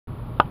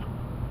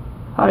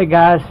Alright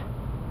guys,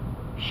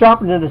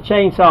 sharpening the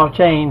chainsaw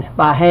chain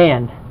by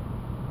hand.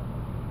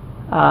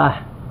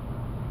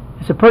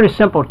 It's a pretty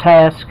simple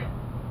task.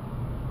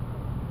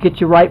 Get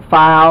your right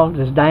file,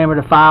 just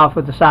diameter file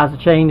for the size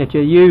of chain that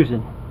you're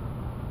using.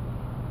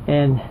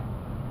 And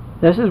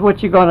this is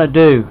what you're going to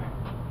do.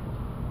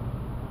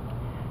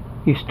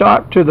 You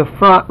start to the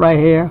front right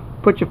here,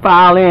 put your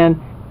file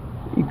in,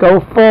 you go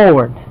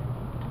forward,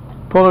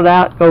 pull it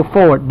out, go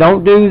forward.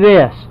 Don't do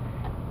this.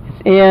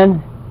 It's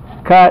in,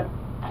 cut.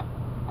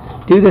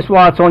 Do this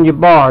while it's on your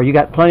bar. You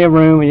got plenty of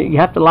room, and you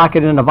have to lock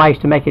it in a vise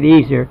to make it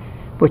easier.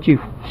 But you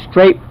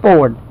straight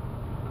forward.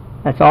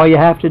 That's all you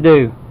have to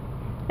do.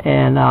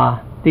 And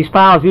these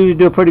files usually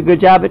do a pretty good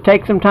job. It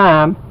takes some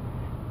time,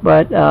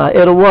 but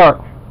it'll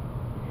work.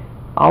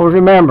 Always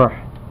remember,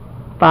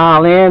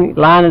 file in,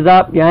 line it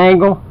up, your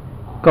angle,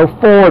 go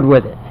forward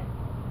with it.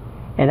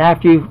 And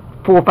after you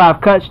 4 or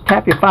 5 cuts,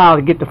 tap your file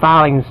to get the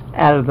filings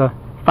out of the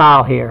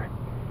file here.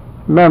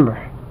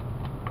 Remember,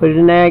 put it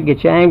in there,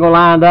 get your angle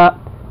lined up,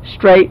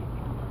 straight,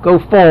 go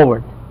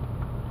forward.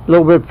 A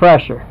little bit of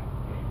pressure.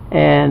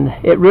 And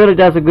it really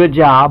does a good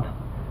job.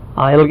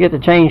 It'll get the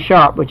chain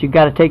sharp, but you've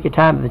got to take your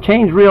time. If the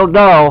chain's real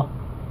dull,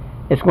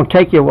 it's going to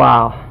take you a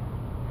while.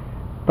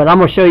 But I'm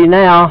going to show you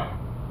now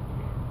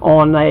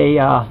on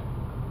a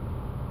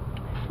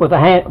with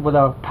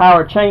a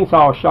power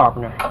chainsaw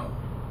sharpener.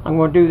 I'm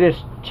going to do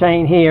this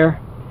chain here,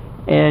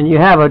 and you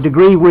have a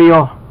degree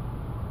wheel.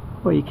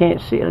 Well, you can't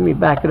see it. Let me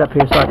back it up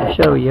here so I can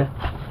show you.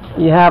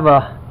 You have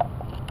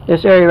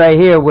this area right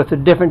here with the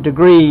different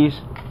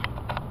degrees,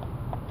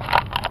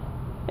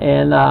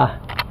 and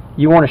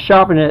you want to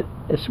sharpen it.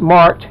 It's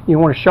marked. You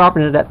want to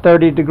sharpen it at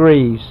 30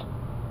 degrees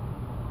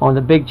on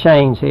the big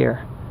chains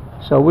here.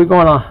 So we're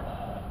going to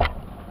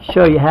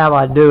show you how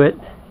I do it.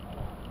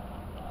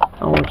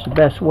 It's the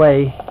best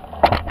way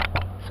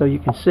so you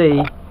can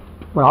see.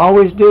 What I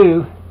always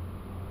do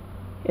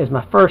is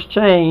my first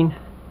chain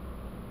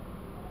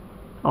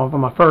over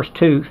my first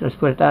tooth, let's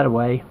put it that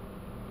way,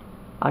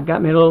 I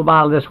got me a little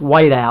bottle of this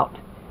white out,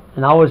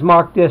 and I always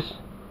mark this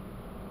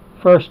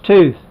first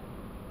tooth.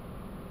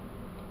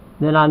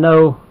 Then I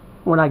know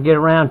when I get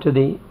around to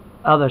the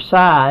other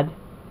side,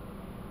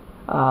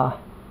 I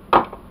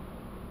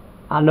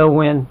know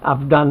when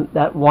I've done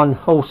that one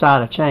whole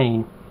side of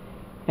chain.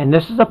 And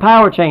this is a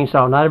power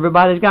chainsaw. Not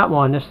everybody's got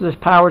one. This is a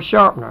powered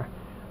sharpener.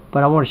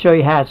 But I want to show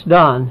you how it's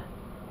done.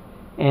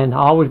 And I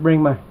always bring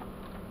you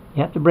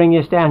have to bring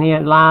this down here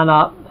and line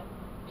up.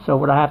 So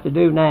what I have to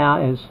do now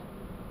is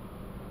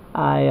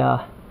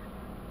I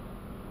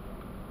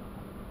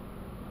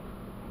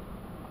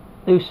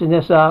loosen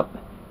this up.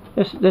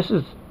 This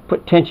is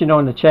put tension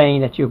on the chain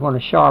that you're going to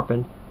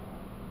sharpen.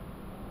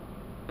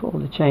 Pull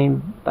the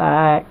chain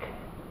back.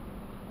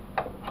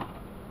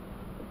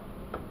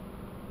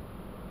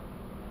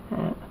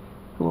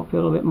 Go up a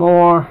little bit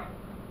more.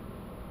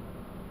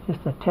 Just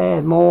a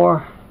tad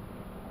more.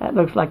 That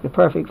looks like the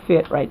perfect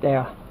fit right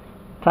there.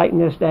 Tighten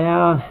this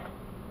down,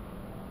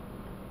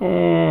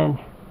 and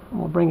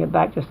we'll bring it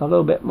back just a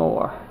little bit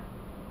more.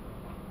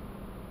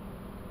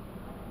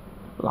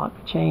 Lock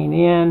the chain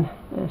in.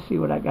 Let's see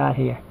what I got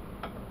here.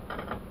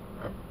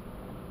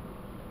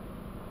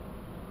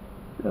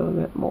 A little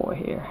bit more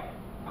here.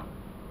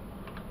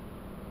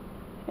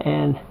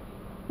 And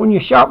when you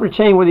sharpen the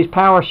chain with these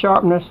power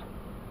sharpeners,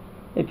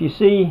 if you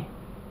see,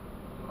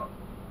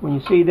 when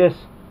you see this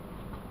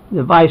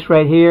device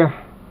right here,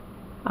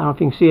 I don't know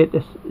if you can see it,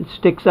 it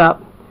sticks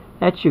up.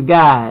 That's your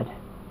guide.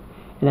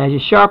 And as you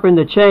sharpen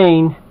the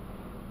chain,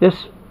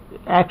 this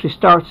actually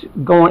starts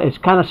going, it's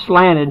kind of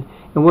slanted,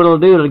 and what it'll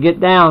do, it'll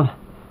get down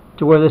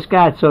to where this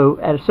guide. So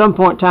at some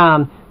point in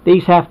time,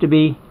 these have to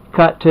be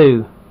cut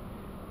too.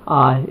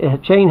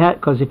 Chain hat,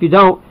 because if you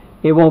don't,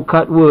 it won't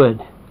cut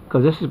wood,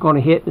 because this is going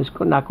to hit and it's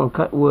not going to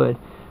cut wood.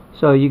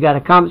 So you got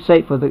to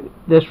compensate for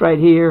this right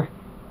here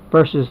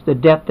versus the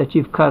depth that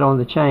you've cut on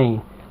the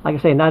chain. Like I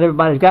say, not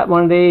everybody's got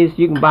one of these.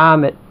 You can buy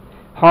them at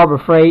Harbor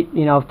Freight,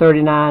 you know,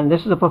 $39.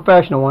 This is a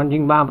professional one. You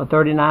can buy them for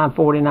 $39,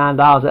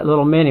 $49. That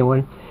little mini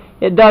one.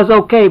 It does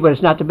okay, but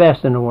it's not the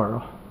best in the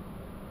world.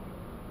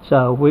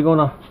 So we're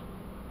gonna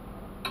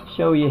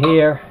show you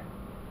here.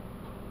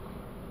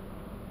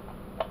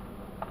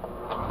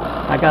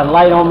 I got a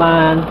light on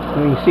mine.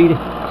 You can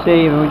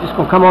see, and we're just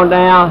gonna come on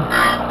down.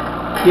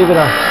 Give it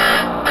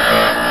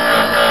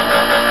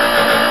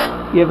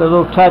a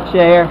little touch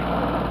there.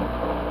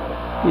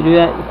 You do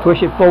that, you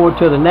push it forward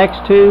to the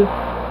next tooth,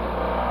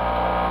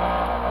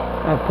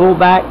 and pull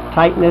back,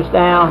 tighten this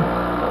down,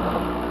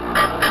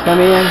 come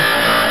in.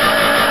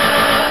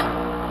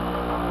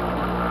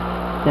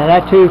 Now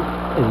that tooth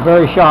is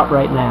very sharp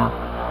right now.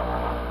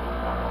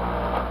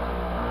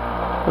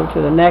 Go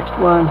to the next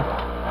one.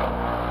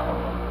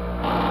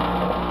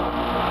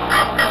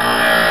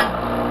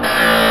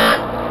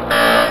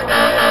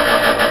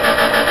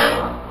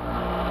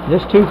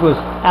 This tooth was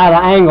out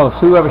of angle, so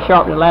whoever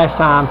sharpened it last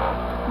time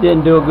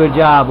didn't do a good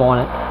job on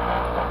it.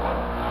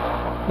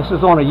 This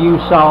is on a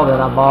used saw that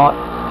I bought.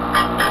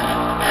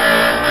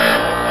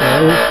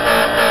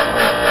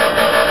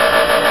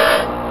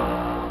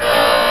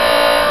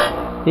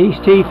 These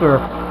teeth are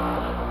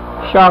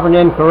sharpened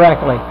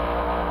incorrectly.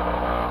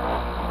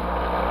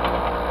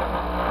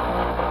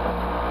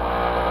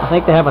 I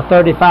think they have a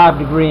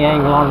 35-degree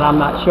angle on it, I'm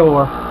not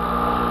sure.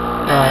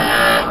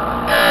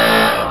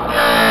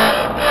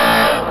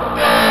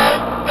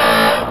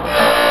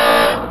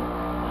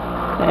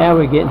 Now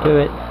we're getting to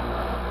it.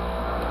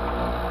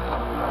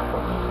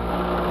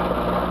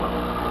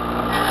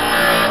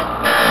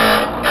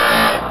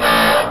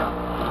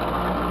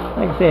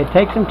 Like I said, it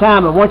takes some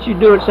time, but once you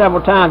do it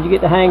several times, you get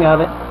the hang of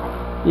it.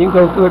 You can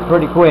go through it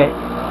pretty quick.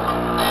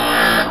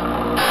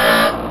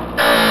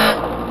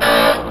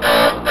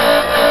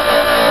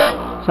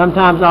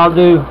 Sometimes I'll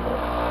do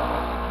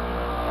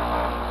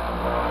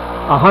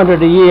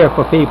 100 a year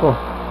for people.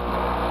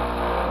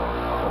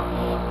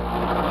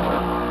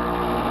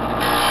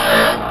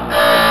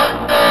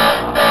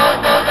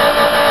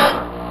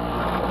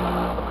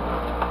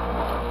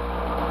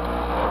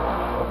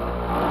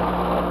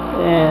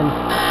 And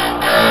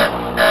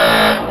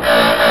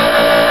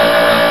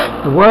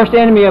the worst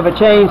enemy of a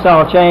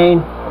chainsaw chain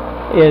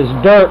is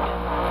dirt,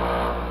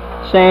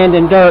 sand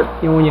and dirt.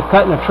 And when you're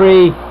cutting a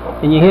tree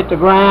and you hit the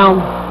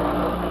ground,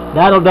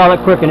 that'll dull it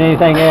quicker than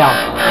anything else.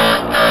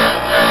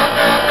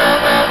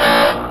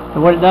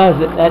 And what it does,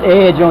 that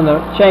edge on the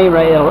chain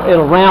ray,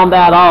 it'll round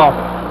that off,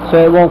 so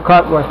it won't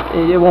cut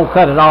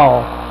at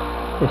all.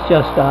 It's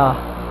just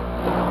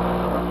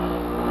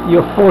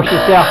you'll force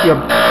yourself to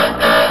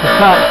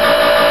cut.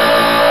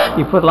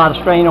 You put a lot of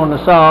strain on the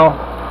saw,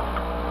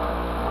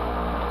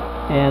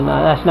 and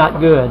that's not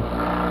good.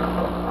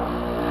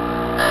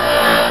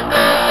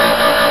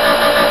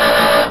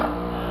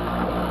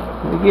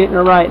 We're getting it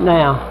right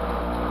now.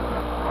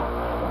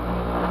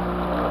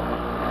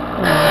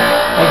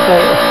 Like I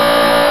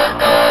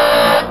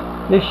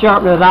say, this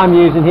sharpener that I'm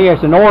using here,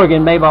 it's an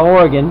Oregon, made by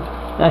Oregon.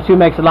 That's who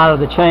makes a lot of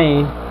the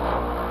chain.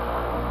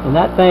 And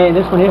that thing,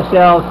 this one here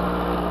sells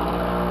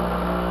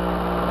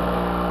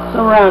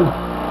somewhere around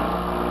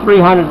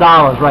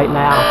 $300 right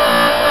now.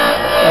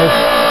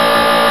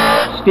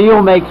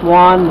 Steel makes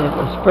one. It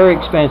was very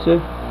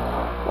expensive.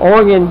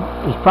 Oregon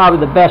is probably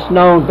the best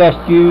known, best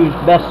used,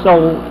 best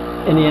sold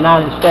in the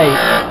United States.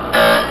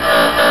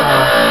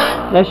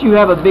 Unless you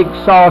have a big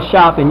saw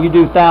shop and you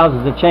do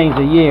thousands of chains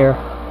a year,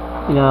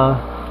 you know,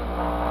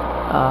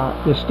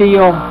 the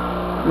steel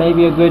may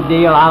be a good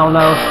deal. I don't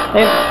know.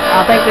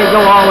 I think they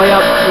go all the way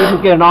up. You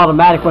can get an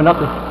automatic one up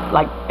to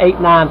like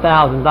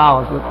 $8,000–9,000.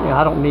 But you know,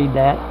 I don't need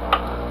that.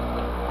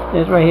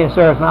 This right here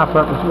serves my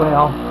purpose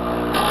well.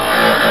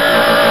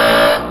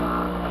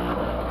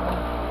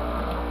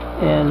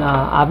 And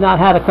I've not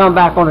had to come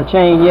back on a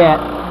chain yet.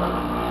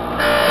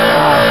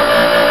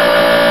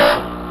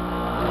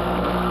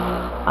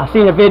 I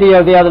seen a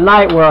video the other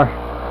night where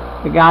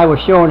the guy was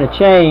showing a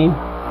chain.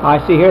 I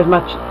see, here's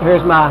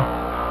my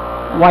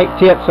white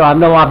tip, so I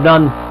know I've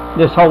done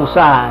this whole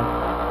side.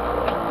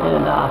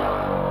 And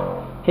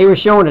he was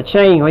showing a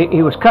chain.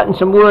 He was cutting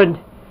some wood,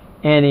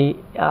 and he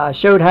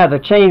showed how the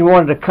chain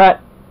wanted to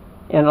cut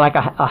in like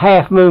a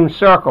half-moon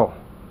circle.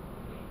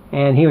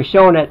 And he was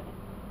showing that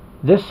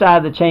this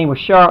side of the chain was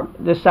sharp,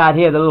 this side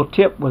here, the little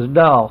tip was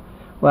dull.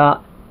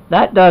 Well,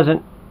 that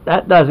doesn't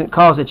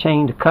cause the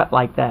chain to cut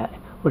like that.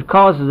 What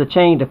causes the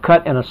chain to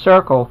cut in a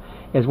circle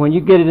is when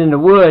you get it in the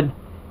wood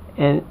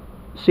and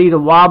see the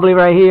wobbly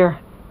right here,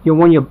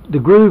 the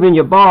groove in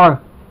your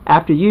bar,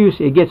 after use,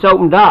 it gets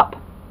opened up,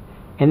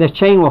 and this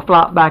chain will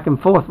flop back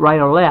and forth, right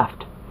or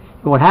left.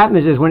 And what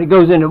happens is when it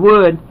goes in the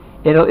wood,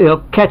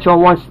 it'll catch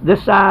on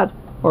this side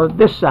or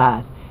this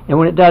side. And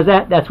when it does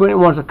that, that's when it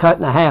wants to cut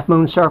in a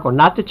half-moon circle.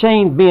 Not the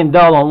chain being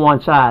dull on one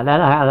side.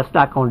 That's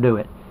not going to do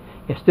it.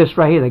 It's this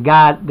right here,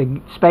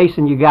 the space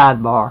in your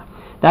guide bar.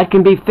 That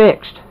can be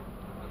fixed.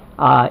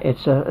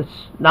 It's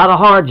not a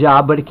hard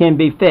job, but it can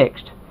be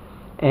fixed.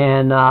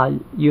 And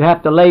you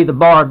have to lay the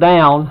bar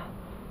down.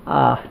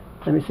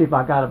 Let me see if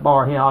I got a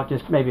bar here. I'll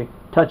just maybe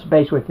touch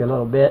base with you a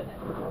little bit.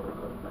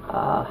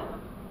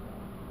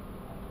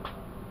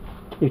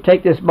 You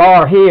take this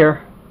bar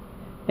here,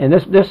 and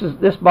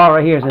this bar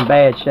right here is in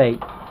bad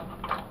shape.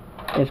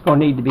 It's going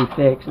to need to be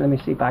fixed. Let me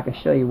see if I can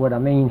show you what I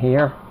mean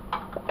here.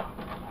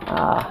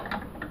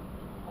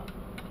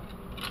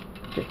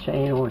 The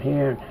chain on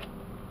here.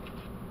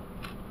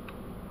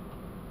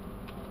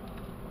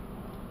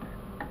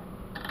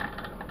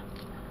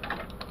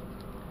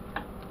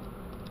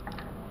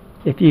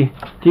 If you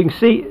can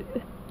see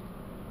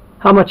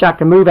how much I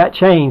can move that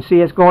chain,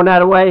 see it's going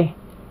that way.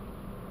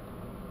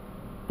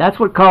 That's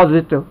what causes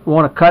it to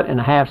want to cut in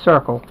a half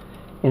circle.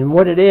 And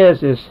what it is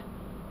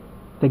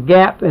the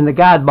gap in the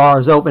guide bar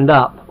is opened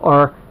up,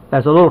 or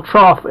there's a little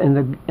trough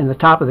in the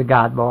top of the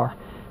guide bar.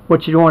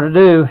 What you want to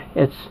do,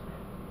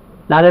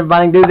 not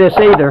everybody can do this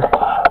either,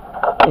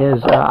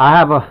 is I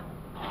have a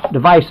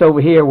device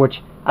over here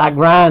which I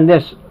grind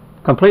this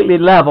completely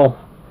level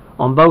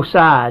on both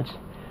sides.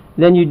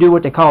 Then you do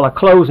what they call a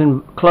close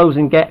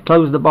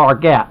the bar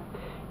gap.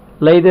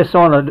 Lay this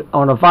on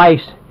a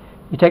vise.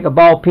 You take a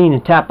ball peen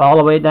and tap it all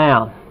the way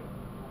down.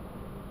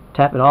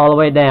 Tap it all the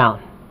way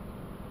down.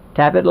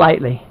 Tap it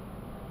lightly.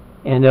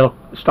 and it'll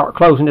start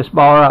closing this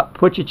bar up.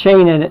 Put your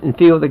chain in it and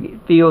feel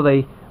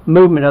the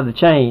movement of the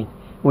chain.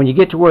 When you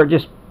get to where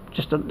just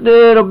a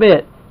little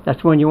bit,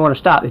 that's when you want to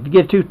stop. If you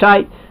get too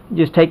tight,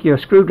 just take your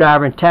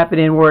screwdriver and tap it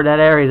in where that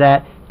area is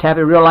at. Tap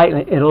it real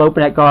lightly, it'll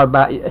open that guard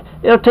bar.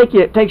 It takes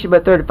you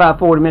about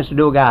 35-40 minutes to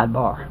do a guide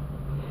bar,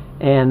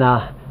 and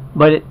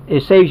but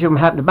it saves you from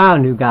having to buy a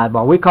new guide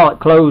bar. We call it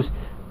close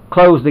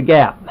the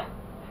gap,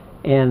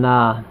 and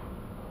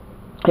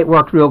it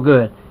works real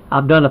good.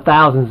 I've done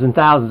thousands and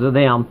thousands of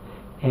them,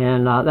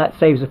 and that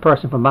saves the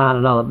person from buying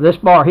another. This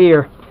bar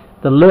here,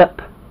 the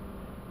lip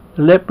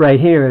right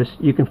here, is,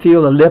 you can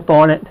feel the lip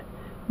on it,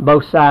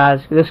 both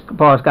sides. This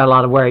bar's got a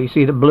lot of wear. You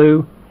see the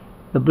blue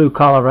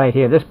color right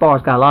here. This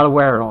bar's got a lot of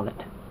wear on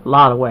it, a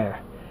lot of wear.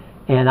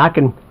 And I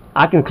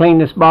can clean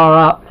this bar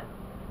up,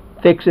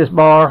 fix this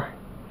bar,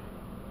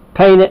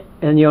 paint it,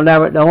 and the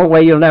only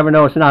way you'll never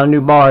know it's not a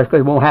new bar is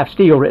because it won't have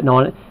steel written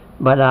on it.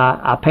 But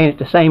I paint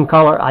it the same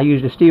color. I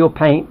use the steel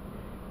paint,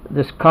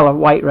 this color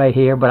white right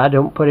here, but I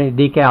don't put any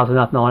decals or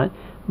nothing on it.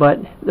 But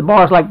the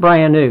bar's like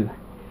brand new.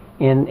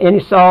 And any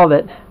saw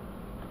that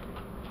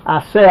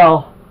I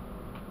sell,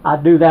 I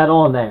do that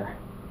on there.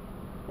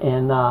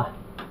 And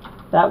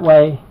that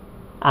way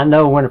I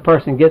know when a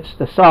person gets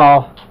the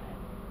saw,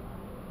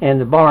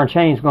 and the bar and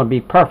chain is going to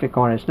be perfect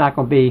on it. It's not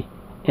going to be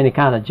any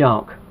kind of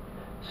junk.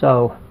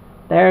 So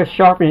there's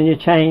sharpening your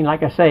chain.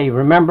 Like I say,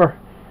 remember,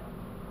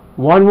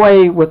 one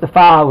way with the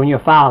file when you're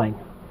filing,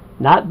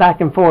 not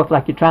back and forth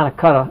like you're trying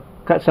to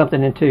cut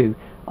something in two.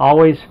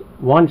 Always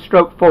one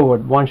stroke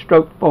forward, one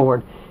stroke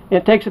forward. And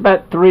it takes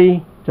about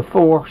 3 to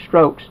 4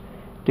 strokes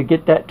to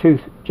get that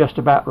tooth just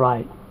about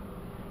right.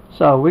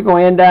 So we're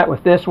going to end that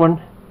with this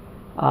one.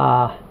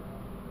 I'll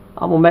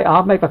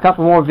make a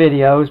couple more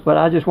videos, but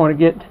I just want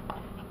to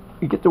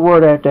get the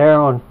word out there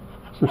on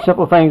some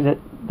simple things that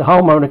the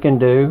homeowner can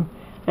do.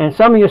 And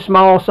some of your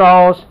small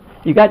saws,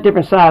 you got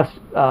different size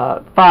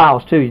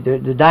files too,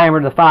 the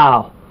diameter of the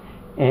file.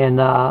 And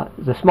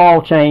the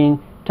small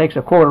chain takes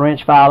a 1/4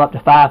 inch file up to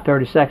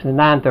 5/32 and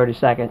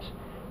 9/32,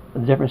 the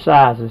different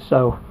sizes.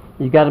 So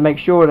you got to make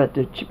sure that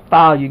the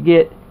file you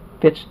get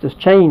fits the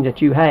chain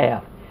that you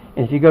have.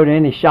 And if you go to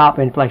any shop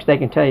in place, they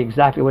can tell you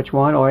exactly which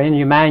one, or in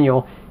your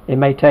manual it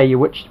may tell you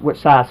which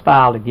size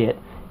file to get.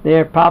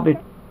 They're probably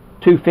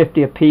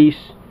 $2.50 a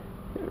piece,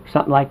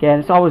 something like that.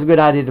 It's always a good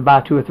idea to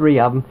buy 2 or 3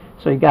 of them,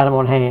 so you got them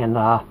on hand.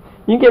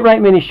 You can get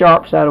right many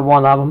sharps out of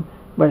one of them,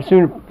 but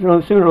sooner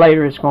or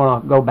later it's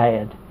going to go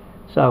bad.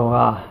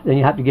 So then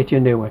you have to get you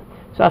a new one.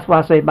 So that's why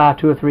I say buy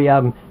 2 or 3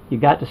 of them. You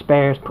got the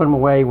spares, put them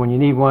away. When you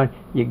need one,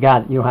 you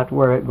got it. You don't have to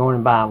worry about going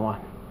and buying one.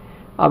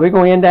 We're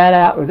going to end that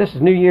out. This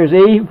is New Year's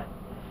Eve,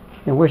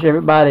 and wish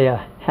everybody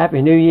a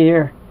Happy New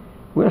Year.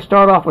 We'll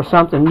start off with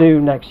something new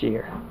next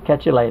year.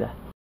 Catch you later.